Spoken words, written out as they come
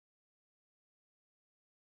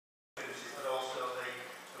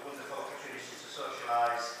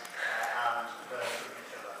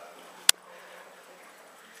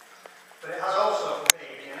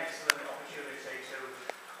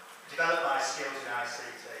skills in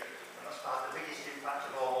ICT, and that's part of the biggest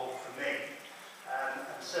impact of all for me. And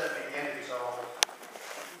certainly at the end of it all,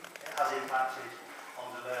 it has impacted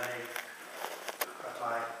on the learning of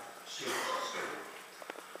my students at school.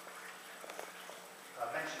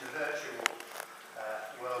 I've mentioned the virtual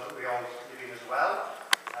world that we all live in as well,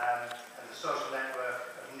 and the social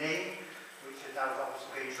network of NIM, which has now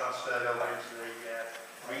obviously been transferred over into the...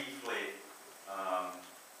 Briefly,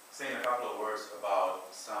 saying a couple of words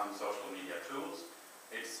about some social media tools.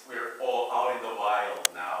 We're all out in the wild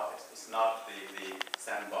now. It's not the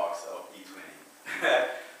sandbox of eTwinning,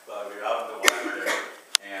 but we're out in the wild there.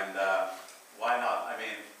 And why not? I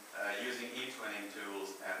mean, using eTwinning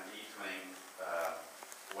tools and eTwinning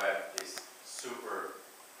web is super,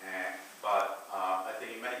 but I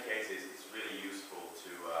think in many cases it's really useful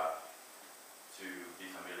to be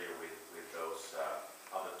familiar with those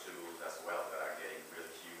other tools as well that are getting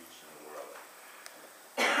really huge in the world.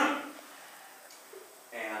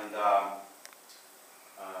 And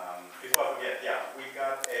before I forget, yeah, we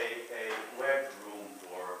got a web room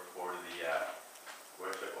for the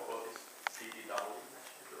workshop of this PDW,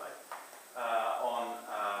 if you like,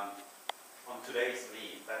 on today's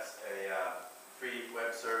need. That's a free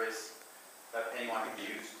web service that anyone can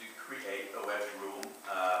use to create a web room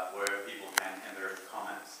where people can enter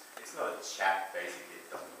comments. It's not a chat, basically.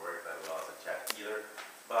 It doesn't work that well as a chat either.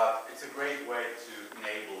 But it's a great way to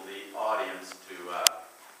enable the audience to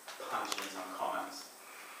punch in some comments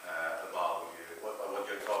about what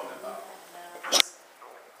you're talking about. He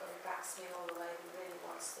backs me all the way. He really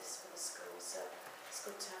wants this for the school. So it's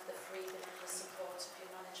good to have the freedom and the support of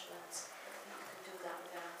your management. I think you can do that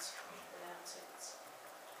without it.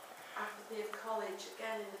 After the college,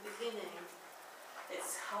 again in the beginning,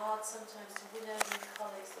 it's hard sometimes to win over your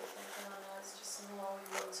colleagues that think, oh no, it's just some more we've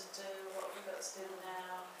got to do, what have we got to do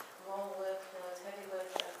now, more workload, heavy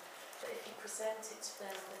workload. But if you present it to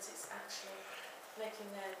them that it's actually making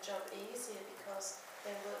their job easier because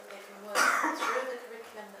they can work through the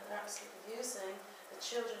curriculum that they're absolutely using, the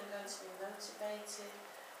children are going to be motivated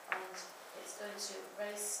and it's going to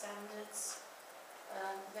raise standards,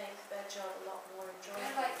 make their job a lot more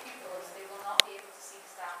enjoyable. Like pupils, they will not be able to see the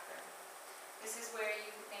staff room. This is where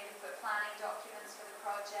you could maybe put planning documents for the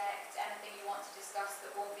project, anything you want to discuss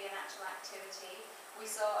that won't be an actual activity. We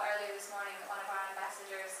saw earlier this morning that one of our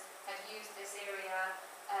ambassadors had used this area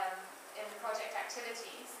in the project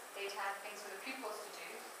activities. They'd had things for the pupils to do,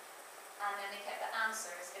 and then they kept the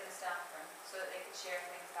answers in the staff room so that they could share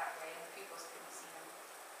things that way and the pupils couldn't see them.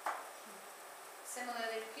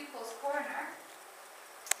 Similarly, the pupils' corner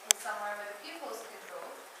is somewhere where the pupils can go.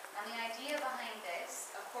 And the idea behind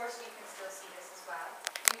this, of course you can still see this as well.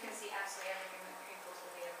 You can see absolutely everything that the pupils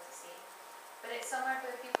will be able to see. But it's somewhere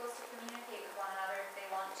for the pupils to communicate with one another if they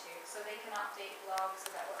want to. So they can update blogs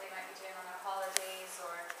about what they might be doing on their holidays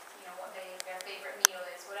or what their favourite meal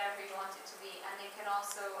is, whatever you want it to be. And they can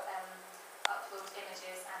also upload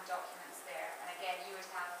images and documents there. And again, you would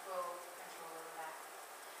have full control over that.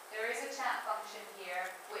 There is a chat function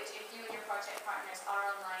here, which if you and your project partners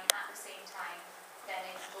are online at the same time, then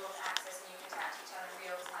they can both access and you can chat to each other in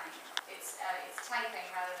real time. It's typing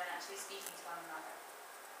rather than actually speaking to one another.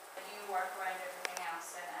 And you work around everything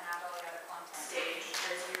else and add all the other content. Stage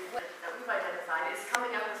that we've identified is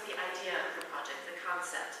coming up with the idea of the project, the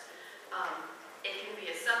concept. It can be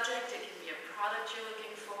a subject, it can be a product you're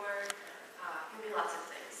looking for, it can be lots of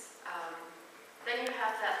things. Then you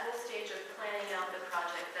have that whole stage of planning out the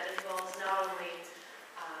project that involves not only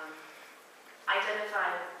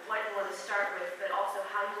identifying what you want to start with, but also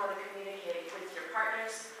how you want to communicate with your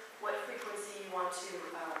partners, what frequency you want to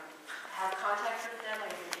have contact with them,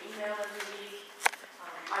 like an email every week.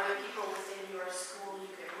 Are there people within your school you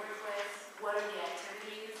can work with? What are the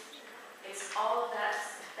activities? It's all of that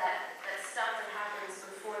stuff that happens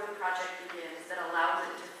before the project begins that allows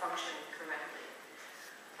it to function correctly.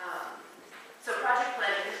 So project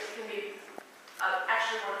planning can be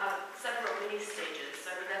actually one of several mini stages.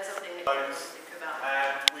 So I mean, that's something that you can think about.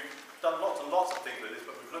 And we've done lots and lots of things with this,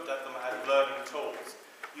 but we've looked at them as learning tools.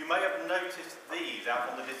 You may have noticed these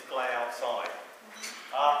out on the display outside.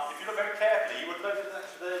 If you look very carefully, you would notice that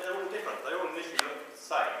they're all different. They all initially look the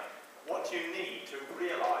same. What you need to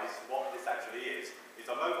realise what this actually is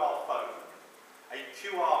a mobile phone, a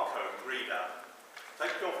QR code reader.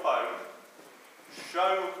 Take your phone,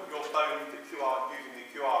 show your phone the QR using the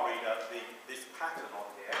QR reader this pattern on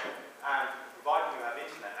here, and provided you have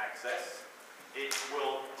internet access, it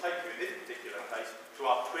will take you in this particular case to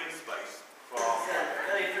our twin space for our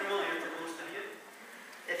very familiar to most of you.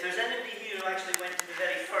 If there's anybody here who actually went to the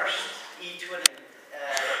very first eTwinning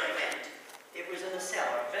event, it was in a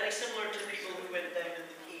cellar, very similar to people who went down in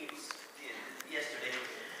the caves, the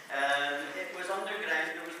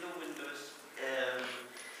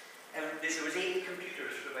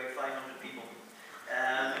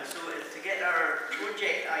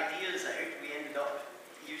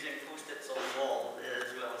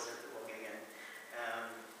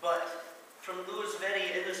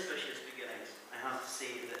inauspicious beginnings, I have to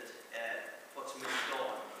say that what's moved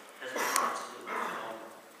on has been absolutely phenomenal.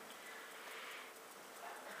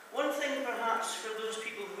 One thing perhaps for those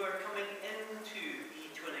people who are coming into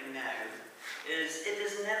eTwinning now is it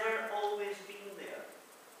has never always been there.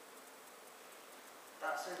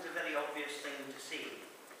 That sounds a very obvious thing to say.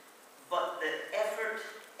 But the effort,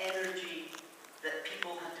 energy that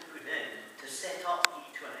people had to put in to set up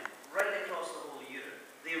eTwinning right across the whole year,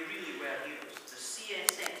 they really were heroes. The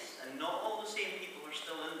CSS, and not all the same people are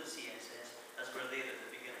still in the CSS as were there at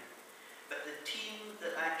the beginning, but the team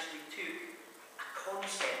that actually took a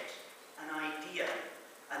concept, an idea,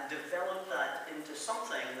 and developed that into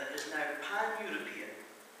something that is now pan-European,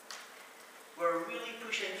 were really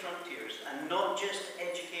pushing frontiers, and not just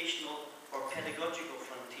educational or pedagogical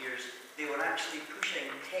frontiers, they were actually pushing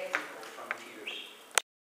technical